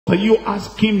are you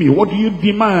asking me? What do you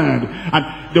demand?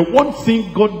 And the one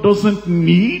thing God doesn't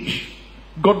need,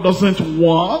 God doesn't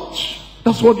want,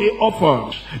 that's what they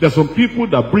offered. There's some people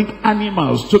that bring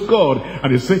animals to God,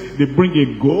 and they say they bring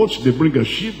a goat, they bring a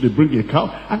sheep, they bring a cow,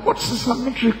 and God says, I'm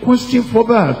not requesting for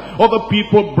that. Other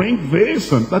people bring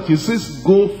this, and that He says,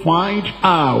 go find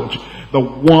out the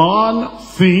one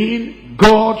thing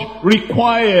God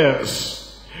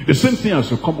requires. The same thing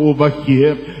as you come over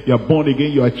here, you're born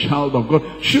again, you're a child of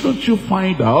God. Shouldn't you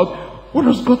find out, what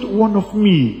does God want of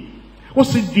me?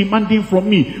 What's He demanding from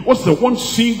me? What's the one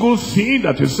single thing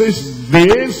that He says,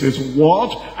 this is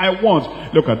what I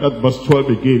want? Look at that verse 12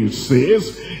 again. It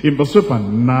says in verse 12,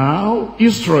 and now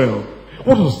Israel,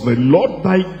 what does the Lord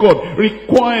thy God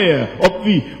require of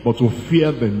thee? But to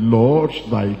fear the Lord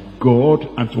thy God,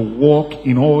 and to walk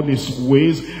in all His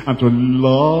ways, and to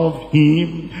love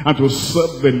Him, and to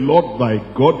serve the Lord thy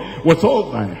God with all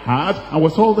thy heart and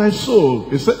with all thy soul.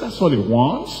 He said that's all He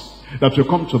wants. That you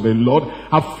come to the Lord,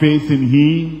 have faith in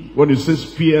Him. When it says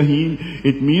fear Him,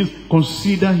 it means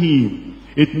consider Him.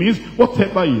 It means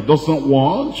whatever He doesn't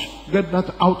want, get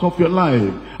that out of your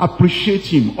life. Appreciate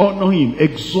Him, honor Him,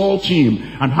 exalt Him,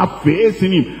 and have faith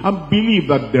in Him, and believe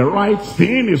that the right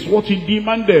thing is what He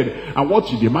demanded, and what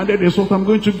He demanded is what I'm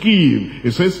going to give.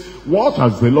 It says, what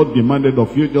has the Lord demanded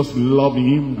of you? Just love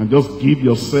Him, and just give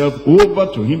yourself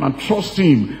over to Him, and trust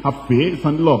Him. Have faith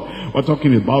and love. We're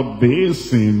talking about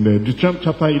this in Deuteronomy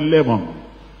chapter 11.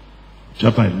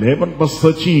 Chapter 11 verse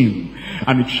 13.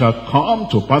 And it shall come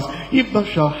to pass, if thou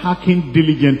shalt hearken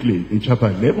diligently, in chapter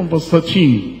 11 verse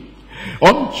 13,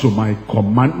 unto my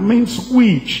commandments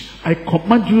which I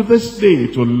command you this day,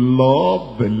 to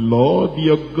love the Lord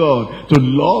your God. To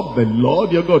love the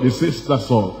Lord your God. It says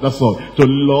that's all. That's all. To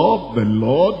love the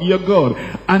Lord your God,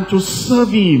 and to serve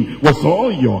Him with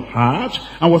all your heart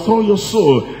and with all your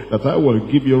soul, that I will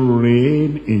give you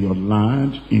rain in your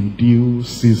land in due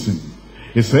season.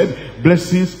 He said,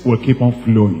 blessings will keep on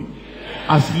flowing.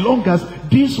 As long as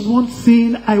this one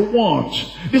thing I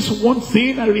want, this one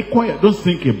thing I require. Don't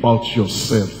think about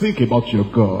yourself. Think about your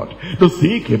God. Don't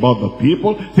think about the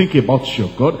people. Think about your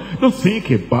God. Don't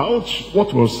think about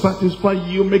what will satisfy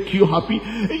you, make you happy.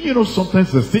 You know,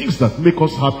 sometimes the things that make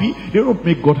us happy, they don't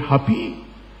make God happy.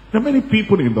 There are many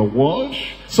people in the world.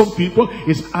 Some people,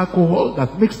 it's alcohol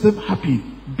that makes them happy.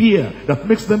 Beer that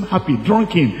makes them happy.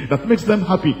 Drinking that makes them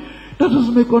happy. That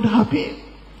doesn't make God happy.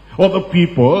 Other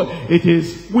people, it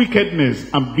is wickedness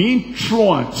and being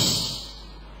truants,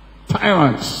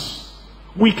 tyrants,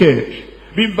 wicked,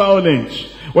 being violent.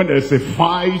 When there's a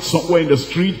fight somewhere in the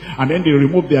street, and then they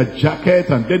remove their jacket,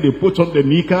 and then they put on the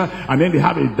knicker, and then they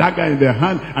have a dagger in their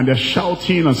hand, and they're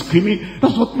shouting and screaming.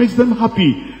 That's what makes them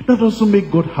happy. That doesn't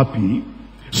make God happy.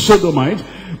 Sodomites,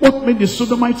 what made the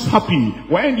Sodomites happy?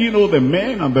 When you know the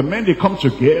men and the men, they come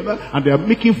together and they are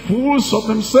making fools of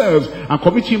themselves and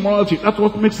committing immorality. That's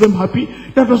what makes them happy.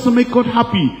 That doesn't make God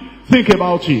happy. Think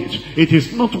about it. It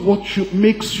is not what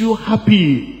makes you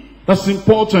happy. That's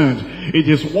important. It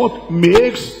is what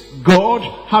makes God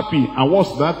happy. And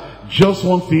what's that? Just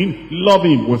one thing: love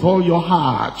Him with all your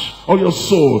heart, all your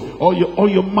soul, all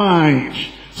your mind.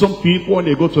 Some people, when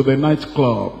they go to the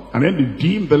nightclub, and then they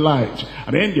dim the light,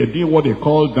 and then they do what they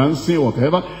call dancing,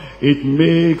 whatever, it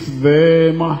makes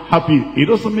them happy. It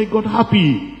doesn't make God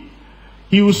happy.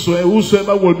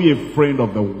 Whosoever will be a friend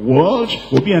of the world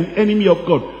will be an enemy of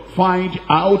God. Find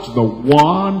out the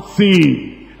one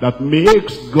thing that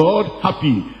makes God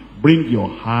happy. Bring your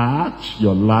heart,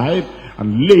 your life,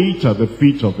 and lay it at the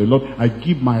feet of the Lord. I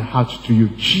give my heart to you.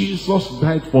 Jesus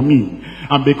died for me.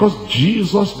 And because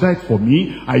Jesus died for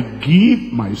me, I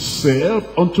give myself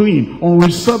unto Him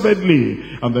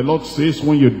unreservedly. And the Lord says,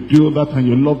 when you do that and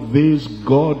you love this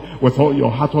God with all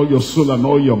your heart, all your soul, and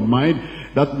all your mind,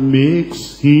 that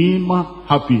makes Him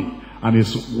happy. And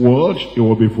His word, it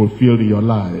will be fulfilled in your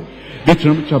life.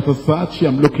 Deuteronomy chapter 30,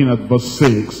 I'm looking at verse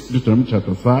 6. Deuteronomy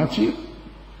chapter 30,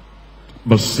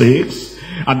 verse 6.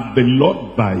 And the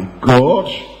Lord thy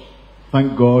God,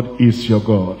 thank God, is your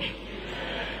God.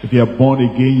 If you are born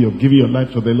again, you've given your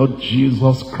life to the Lord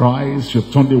Jesus Christ,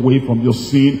 you've turned away from your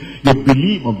sin, you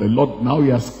believe on the Lord, now He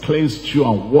has cleansed you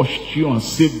and washed you and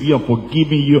saved you and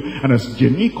forgiven you, and has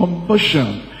genuine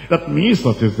conversion. That means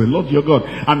that it's the Lord your God.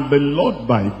 And the Lord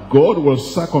thy God will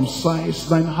circumcise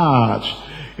thine heart.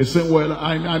 He said, well,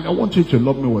 I want you to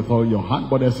love me with all your heart,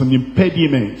 but there's an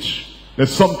impediment.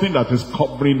 There's something that is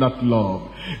covering that love.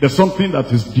 There's something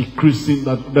that is decreasing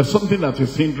that. There's something that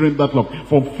is hindering that love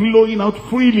from flowing out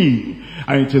freely.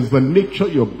 And it is the nature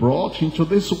you brought into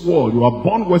this world. You are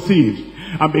born with it.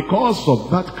 And because of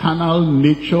that carnal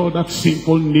nature, that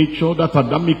sinful nature, that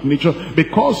Adamic nature,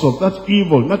 because of that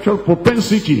evil natural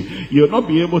propensity, you'll not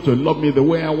be able to love me the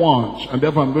way I want. And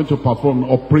therefore I'm going to perform an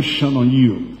operation on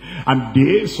you. And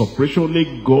this operation,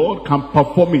 only God can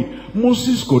perform it.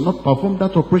 Moses could not perform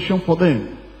that operation for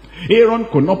them. Aaron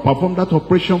could not perform that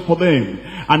operation for them.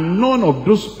 And none of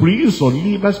those priests or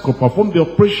Levites could perform the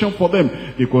operation for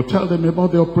them. They could tell them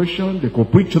about the operation, they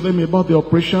could preach to them about the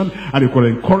operation, and they could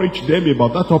encourage them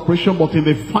about that operation. But in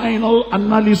the final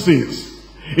analysis,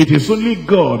 it is only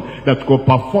God that could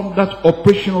perform that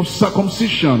operation of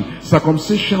circumcision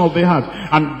of the heart.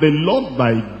 And the Lord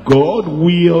thy God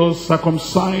will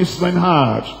circumcise thine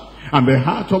heart and the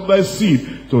heart of thy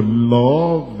seed, to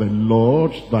love the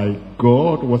Lord thy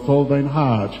God with all thine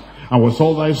heart and with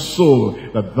all thy soul,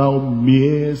 that thou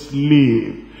mayest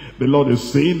live. The Lord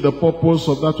is saying the purpose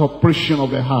of that operation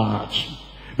of the heart,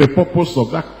 the purpose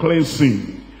of that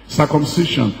cleansing,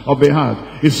 circumcision of the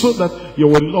heart, is so that you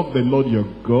will love the Lord your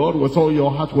God with all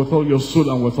your heart, with all your soul,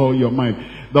 and with all your mind.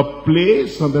 The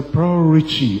place and the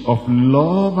priority of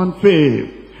love and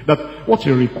faith, that what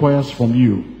he requires from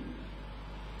you,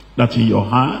 that in your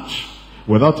heart,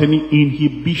 without any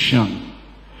inhibition,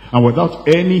 and without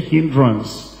any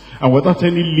hindrance, and without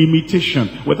any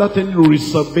limitation, without any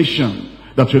reservation,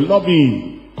 that you love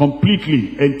him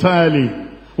completely, entirely,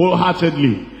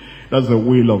 wholeheartedly. That's the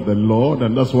will of the Lord,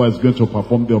 and that's why it's going to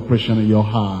perform the operation in your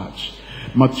heart.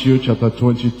 Matthew chapter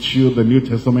 22, the New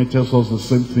Testament tells us the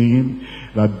same thing,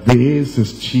 that this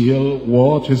is still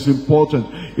what is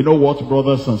important. You know what,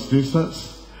 brothers and sisters?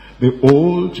 The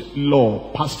old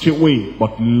law passed away,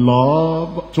 but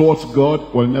love towards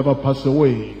God will never pass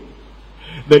away.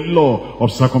 The law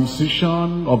of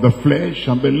circumcision of the flesh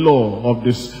and the law of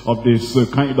this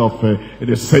kind of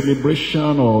the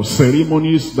celebration or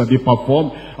ceremonies that they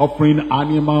perform, offering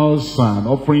animals and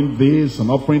offering this and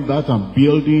offering that and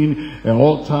building an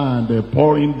altar and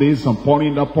pouring this and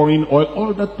pouring that, pouring oil,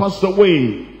 all that passed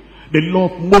away. The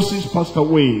law of Moses passed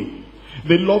away.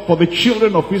 The law for the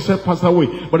children of Israel passed away.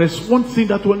 But there's one thing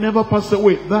that will never pass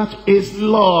away. That is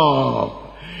love.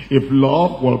 If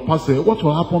love will pass away, what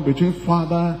will happen between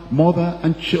father, mother,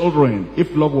 and children?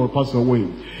 If love will pass away.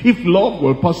 If love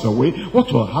will pass away,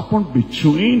 what will happen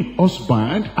between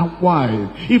husband and wife?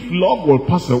 If love will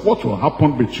pass away, what will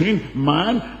happen between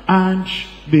man and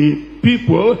the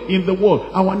people in the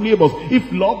world, our neighbors?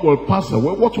 If love will pass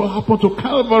away, what will happen to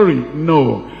Calvary?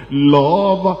 No.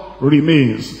 Love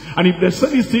remains. And if there's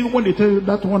anything, when they tell you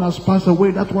that one has passed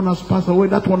away, that one has passed away,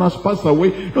 that one has passed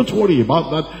away, don't worry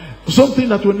about that. Something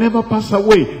that will never pass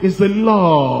away is the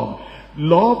love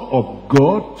of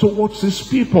God towards his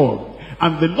people,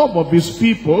 and the love of his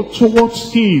people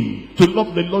towards him. To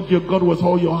love the Lord your God with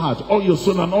all your heart, all your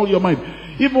soul, and all your mind.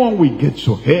 Even when we get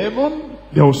to heaven,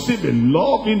 there will still be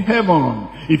love in heaven.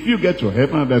 If you get to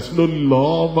heaven and there's no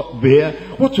love there,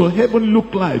 what will heaven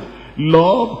look like?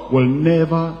 Love will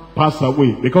never pass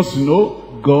away, because you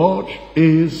know God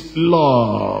is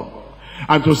love.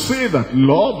 And to say that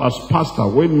love has passed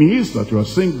away means that you are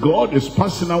saying God is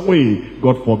passing away.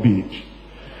 God forbid.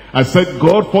 I said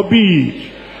God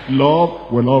forbid.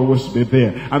 Love will always be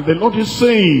there. And the Lord is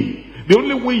saying, the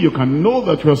only way you can know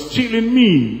that you are still in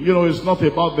me, you know, it's not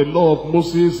about the law of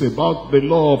Moses, about the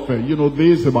law of,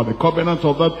 this, about the covenant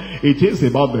of that. It is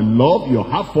about the love you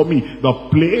have for me, the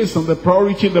place and the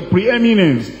priority, the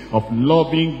preeminence of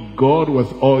loving God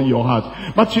with all your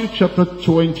heart. Matthew chapter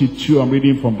 22, I'm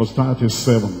reading from verse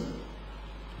 37.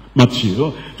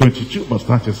 Matthew 22, verse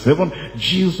 37,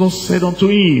 Jesus said unto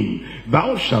him,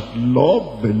 thou shalt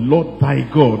love the Lord thy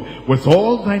God with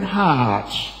all thine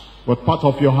heart. What part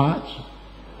of your heart?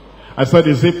 I said,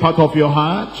 is it part of your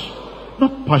heart?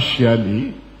 Not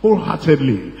partially,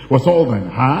 wholeheartedly, with all thine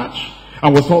heart,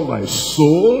 and with all thy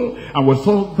soul, and with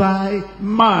all thy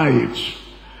might.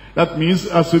 That means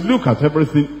as you look at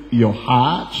everything in your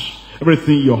heart,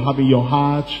 everything you have in your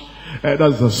heart,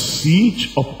 that's the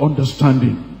seat of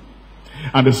understanding,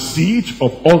 and the seat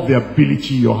of all the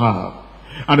ability you have,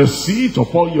 and the seat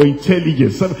of all your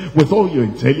intelligence. With all your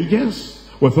intelligence,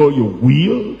 with all your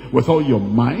will, with all your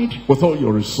mind, with all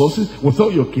your resources, with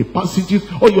all your capacities,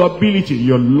 all your ability,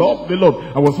 you love the Lord,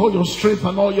 and with all your strength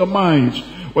and all your might.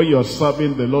 When you're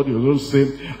serving the Lord, you don't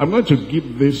say, I'm going to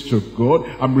give this to God,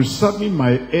 I'm reserving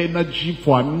my energy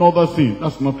for another thing.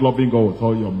 That's not loving God with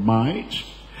all your might.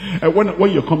 And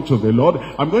when you come to the Lord,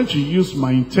 I'm going to use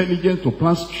my intelligence to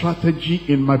plan strategy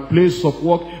in my place of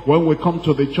work. When we come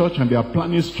to the church and they are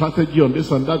planning strategy on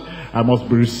this and that, I must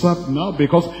be reserved now,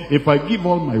 because if I give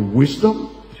all my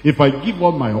wisdom, if I give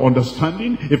all my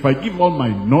understanding, if I give all my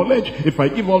knowledge, if I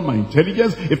give all my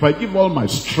intelligence, if I give all my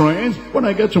strength, when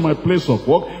I get to my place of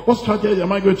work, what strategy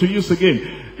am I going to use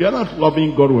again? You're not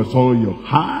loving God with all your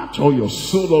heart, all your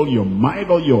soul, all your mind,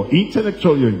 all your intellect,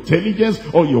 all your intelligence,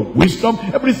 all your wisdom,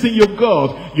 everything you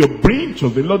got, you bring to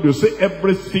the Lord. You say,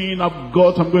 everything I've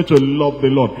got, I'm going to love the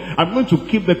Lord. I'm going to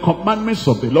keep the commandments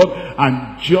of the Lord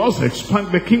and just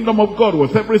expand the kingdom of God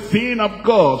with everything I've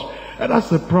got. And that's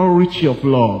the priority of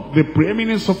love, the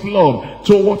preeminence of love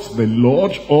towards the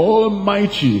Lord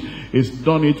Almighty. He's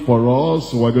done it for us,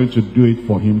 so we're going to do it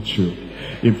for him too.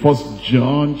 In 1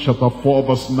 John chapter 4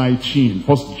 verse 19,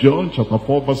 1 John chapter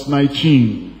 4 verse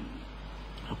 19,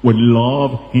 we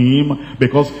love him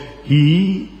because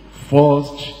he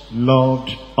first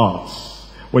loved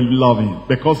us. We love him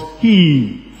because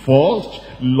he first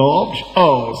loved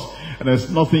us. And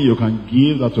there's nothing you can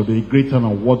give that will be greater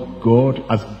than what God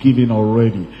has given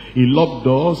already. He loved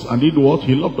us and did what?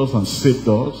 He loved us and saved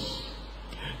us.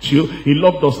 Two, he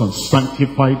loved us and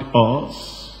sanctified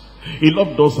us. He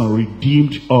loved us and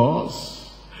redeemed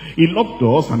us. He loved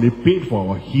us and he paid for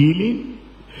our healing.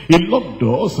 He loved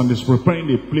us and is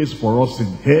preparing a place for us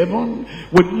in heaven.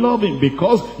 We love him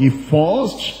because he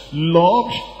first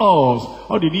loved us.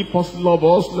 How did he first love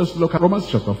us? Let's look at Romans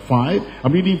chapter 5.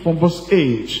 I'm reading from verse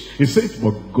 8. He says,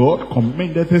 but God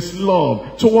commended his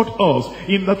love toward us,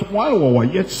 in that while we were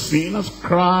yet sinners,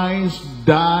 Christ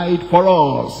died for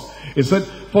us. He said,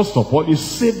 first of all, he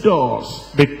saved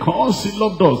us because he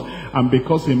loved us. And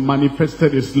because he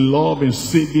manifested his love in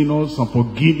saving us and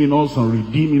forgiving us and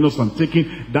redeeming us and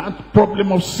taking that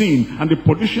problem of sin and the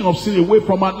pollution of sin away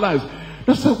from our lives.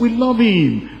 That's why we love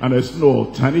him. And there's no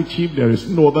alternative. There is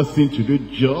no other thing to do,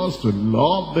 just to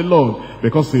love the Lord,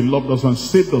 because he loved us and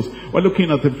saved us. We're looking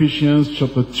at Ephesians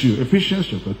chapter 2. Ephesians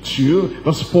chapter 2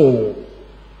 verse 4.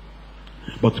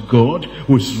 But God,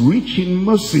 who is rich in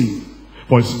mercy,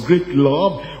 for his great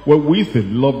love wherewith he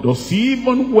loved us,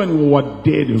 even when we were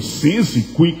dead in sins,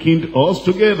 he quickened us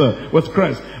together with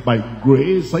Christ. By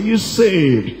grace are you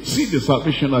saved. See the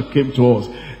salvation that came to us.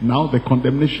 Now the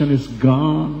condemnation is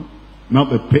gone. Now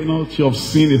the penalty of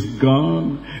sin is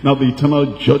gone. Now the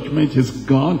eternal judgment is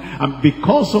gone. And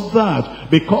because of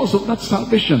that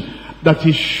salvation that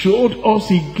he showed us,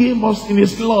 he gave us in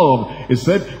his love. He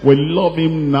said, we love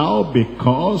him now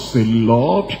because he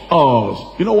loved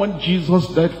us. You know, when Jesus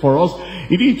died for us,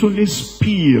 he didn't only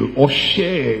spill or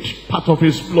shed part of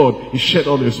his blood. He shed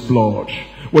all his blood.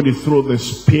 When he threw the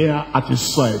spear at his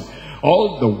side,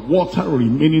 all the water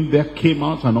remaining there came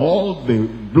out, and all the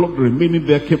blood remaining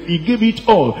there came. He gave it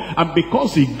all. And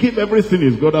because he gave everything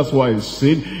he's got, that's why he's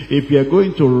saying, if you're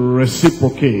going to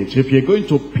reciprocate, if you're going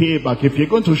to pay back, if you're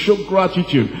going to show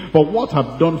gratitude for what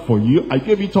I've done for you, I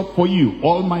gave it up for you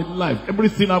all my life,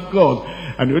 everything I've got.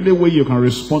 And the only way you can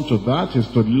respond to that is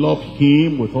to love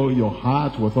him with all your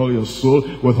heart, with all your soul,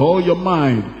 with all your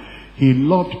mind. He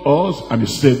loved us and he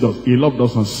saved us. He loved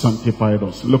us and sanctified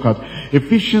us. Look at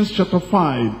Ephesians chapter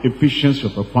 5. Ephesians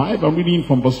chapter 5. I'm reading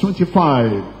from verse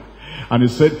 25. And he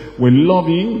said, we love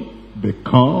him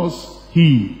because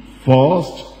he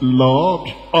first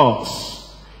loved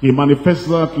us. He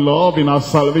manifested that love in our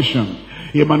salvation.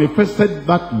 He manifested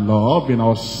that love in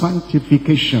our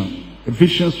sanctification.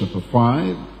 Ephesians chapter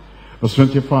 5, verse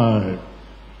 25.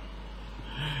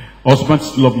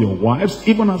 Husbands, love your wives,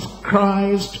 even as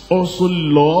Christ also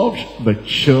loved the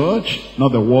church,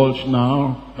 not the world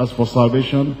now, that's for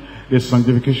salvation, the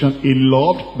sanctification. He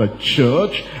loved the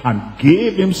church and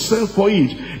gave himself for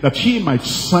it, that he might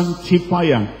sanctify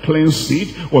and cleanse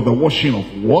it with the washing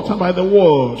of water by the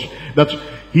word, that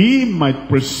he might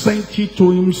present it to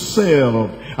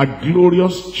himself, a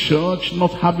glorious church,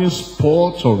 not having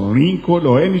spot or wrinkle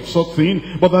or any sort of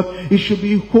thing, but that it should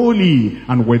be holy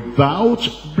and without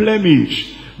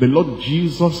blemish. The Lord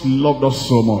Jesus loved us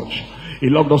so much. He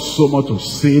loved us so much to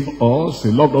save us.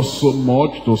 He loved us so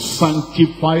much to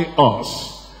sanctify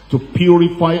us, to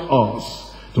purify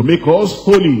us, to make us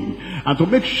holy, and to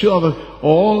make sure that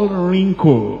all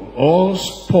wrinkle, all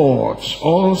spots,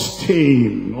 all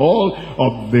stain, all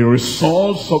of the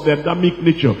results of the Adamic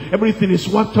nature, everything is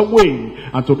wiped away,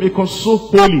 and to make us so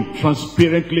holy,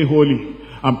 transparently holy,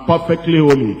 and perfectly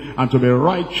holy, and to be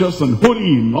righteous and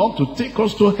holy enough to take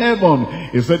us to heaven.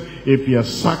 He said, if he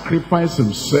has sacrificed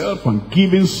himself and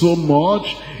given so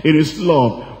much in his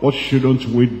love, what shouldn't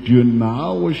we do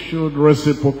now? We should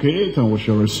reciprocate and we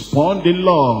should respond in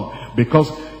love,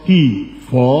 because he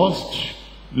first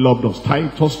loved us.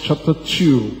 Titus chapter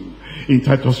 2. In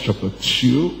Titus chapter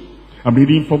 2, I'm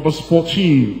reading from verse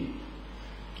 14.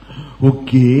 Who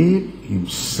gave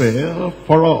himself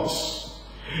for us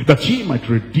that he might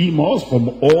redeem us from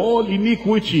all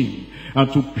iniquity,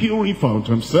 and to purify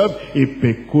unto himself a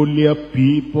peculiar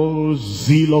people,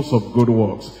 zealous of good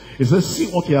works. He says, see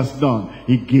what he has done.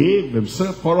 He gave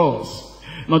himself for us,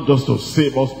 not just to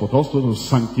save us, but also to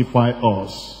sanctify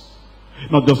us.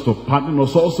 Not just to pardon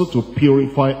us, also to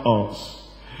purify us.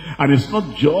 And it's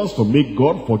not just to make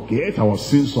God forget our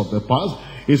sins of the past.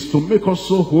 It's to make us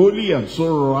so holy and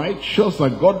so righteous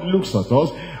that God looks at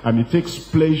us and he takes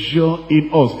pleasure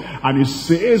in us. And he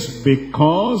says,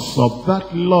 because of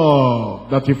that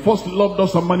love, that he first loved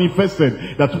us and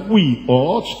manifested, that we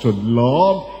ought to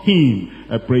love him.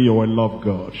 I pray you will love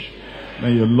God.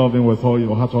 And you love him with all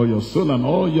your heart, all your soul, and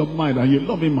all your mind. And you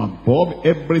love him above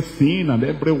everything and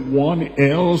everyone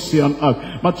else here on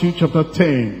earth. Matthew chapter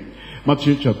 10.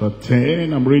 Matthew chapter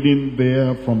 10, I'm reading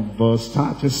there from verse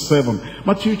 37.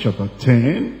 Matthew chapter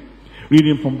 10,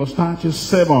 reading from verse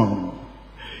 37.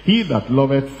 He that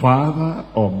loveth father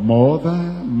or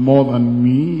mother more than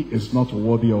me is not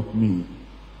worthy of me.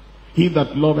 He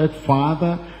that loveth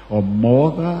father or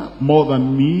mother more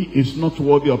than me is not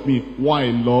worthy of me. Why,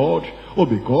 Lord? Oh,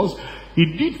 because he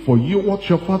did for you what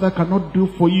your father cannot do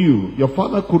for you. Your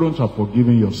father couldn't have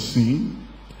forgiven your sin.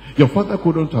 Your father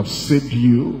couldn't have saved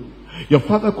you. Your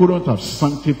father couldn't have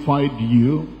sanctified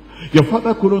you. Your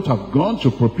father couldn't have gone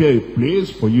to prepare a place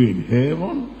for you in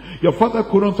heaven. Your father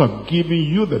couldn't have given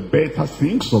you the better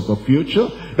things of the future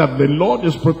that the Lord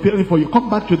is preparing for you.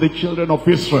 Come back to the children of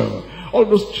Israel. All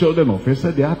those children of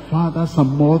Israel, they had fathers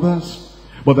and mothers.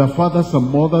 But their fathers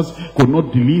and mothers could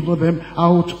not deliver them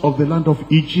out of the land of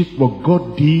Egypt. But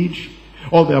God did.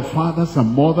 All their fathers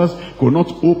and mothers could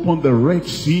not open the Red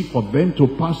Sea for them to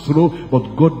pass through.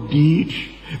 But God did.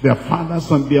 Their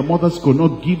fathers and their mothers could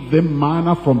not give them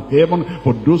manna from heaven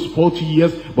for those 40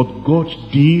 years, but God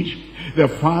did. Their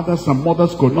fathers and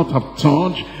mothers could not have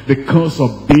turned the curse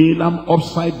of Balaam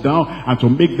upside down and to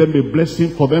make them a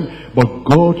blessing for them, but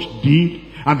God did.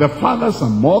 And their fathers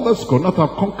and mothers could not have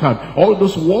conquered all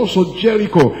those walls of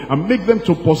Jericho and make them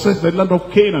to possess the land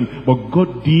of Canaan, but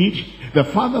God did. Their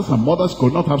fathers and mothers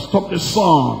could not have stopped the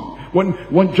sun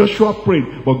when Joshua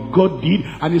prayed, but God did.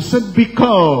 And he said,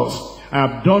 because I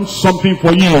have done something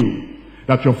for you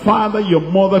that your father, your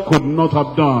mother could not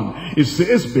have done. It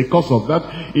says because of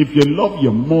that, if you love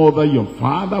your mother, your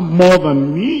father more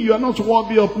than me, you are not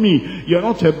worthy of me. You are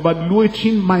not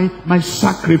evaluating my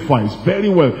sacrifice very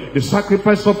well. The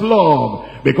sacrifice of love.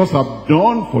 Because I've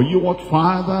done for you what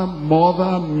father,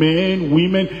 mother, men,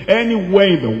 women,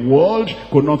 anywhere in the world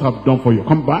could not have done for you.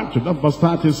 Come back to that verse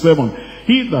 37.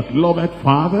 He that loveth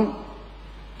father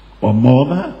or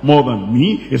mother more than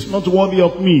me is not worthy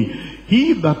of me.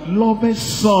 He that loveth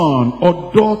son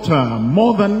or daughter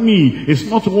more than me is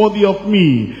not worthy of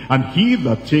me. And he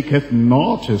that taketh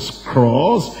not his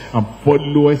cross and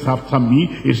followeth after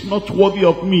me is not worthy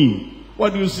of me. Why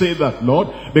do you say that, Lord?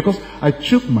 Because I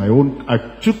took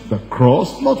the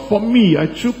cross, not for me. I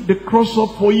took the cross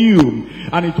up for you.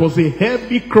 And it was a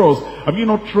heavy cross. Have you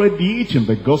not read it in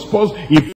the Gospels? If